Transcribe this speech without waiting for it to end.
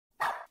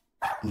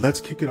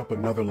Let's kick it up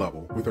another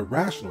level. With a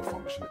rational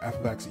function, f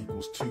of x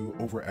equals 2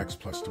 over x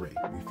plus 3.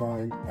 We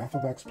find f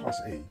of x plus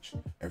h.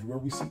 Everywhere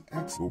we see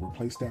x, we'll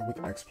replace that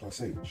with x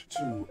plus h.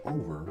 2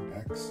 over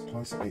x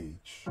plus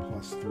h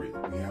plus 3.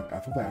 We have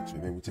f of x,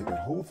 and then we take that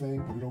whole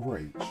thing, put it over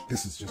h.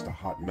 This is just a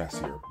hot mess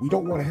here. We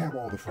don't want to have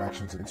all the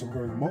fractions, and so we're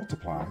going to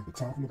multiply the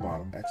top and the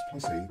bottom, x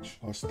plus h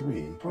plus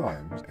 3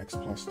 times x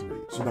plus 3.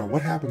 So now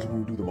what happens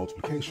when we do the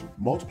multiplication?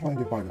 Multiplying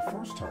it by the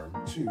first term,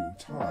 2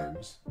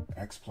 times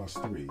x plus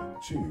 3,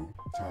 2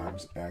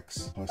 times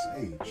x plus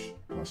h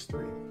plus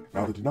 3.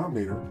 Now the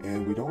denominator,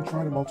 and we don't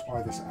try to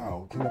multiply this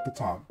out, clean up the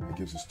top, it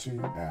gives us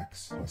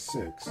 2x plus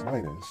 6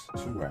 minus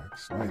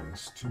 2x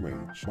minus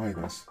 2h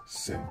minus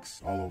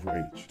 6 all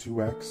over h.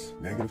 2x,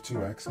 negative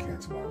 2x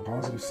cancel out.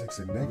 Positive 6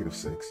 and negative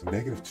 6,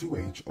 negative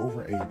 2h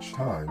over h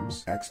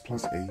times x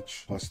plus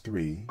h plus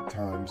 3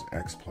 times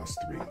x plus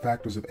 3.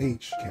 Factors of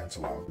h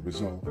cancel out. The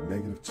result of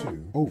negative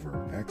 2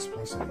 over x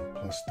plus 8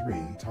 plus 3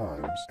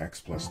 times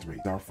x plus 3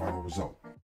 is our final result.